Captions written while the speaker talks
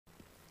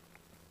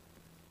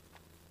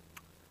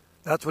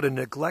That's what a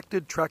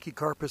neglected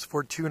Trachycarpus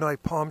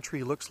fortunei palm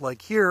tree looks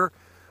like here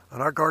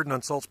on our garden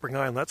on Salt Spring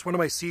Island. That's one of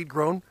my seed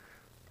grown.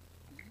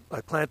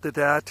 I planted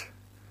that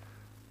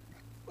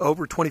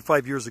over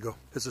 25 years ago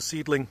as a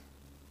seedling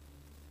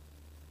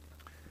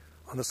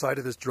on the side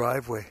of this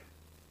driveway.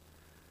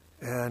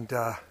 And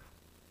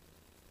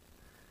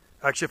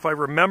actually, if I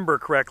remember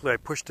correctly, I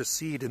pushed a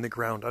seed in the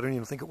ground. I don't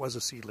even think it was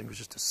a seedling, it was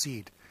just a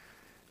seed.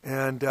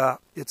 And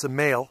it's a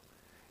male.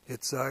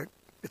 It's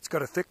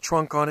got a thick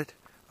trunk on it.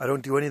 I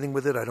don't do anything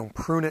with it. I don't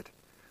prune it.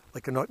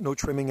 Like no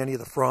trimming any of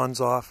the fronds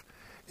off.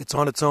 It's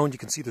on its own. You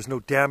can see there's no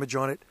damage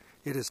on it.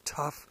 It is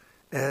tough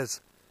as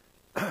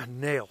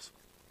nails.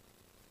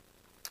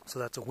 So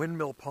that's a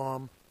windmill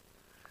palm.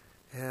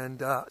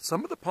 And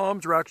some of the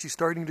palms are actually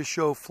starting to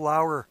show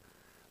flower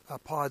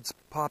pods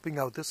popping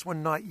out. This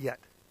one not yet,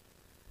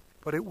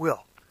 but it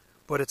will.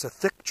 But it's a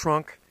thick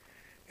trunk,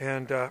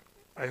 and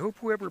I hope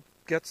whoever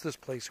gets this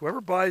place, whoever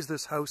buys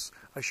this house,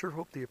 I sure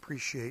hope they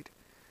appreciate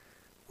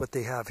what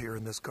they have here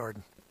in this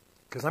garden,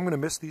 because I'm going to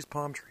miss these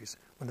palm trees.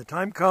 When the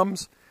time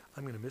comes,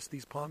 I'm going to miss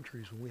these palm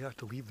trees when we have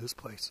to leave this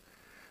place.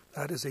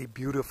 That is a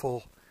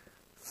beautiful,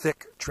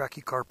 thick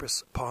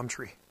Trachycarpus palm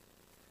tree.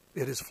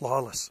 It is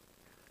flawless,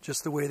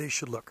 just the way they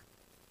should look.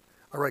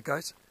 All right,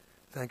 guys,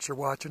 thanks for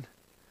watching.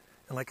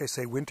 And like I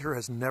say, winter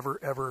has never,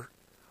 ever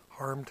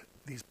harmed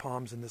these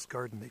palms in this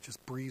garden. They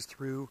just breeze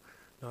through,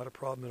 not a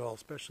problem at all,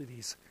 especially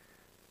these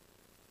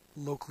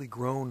locally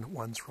grown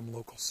ones from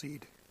local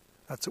seed.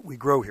 That's what we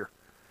grow here.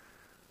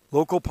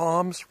 Local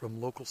palms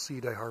from local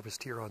seed I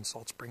harvest here on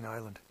Salt Spring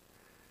Island.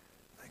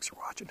 Thanks for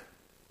watching.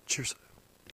 Cheers.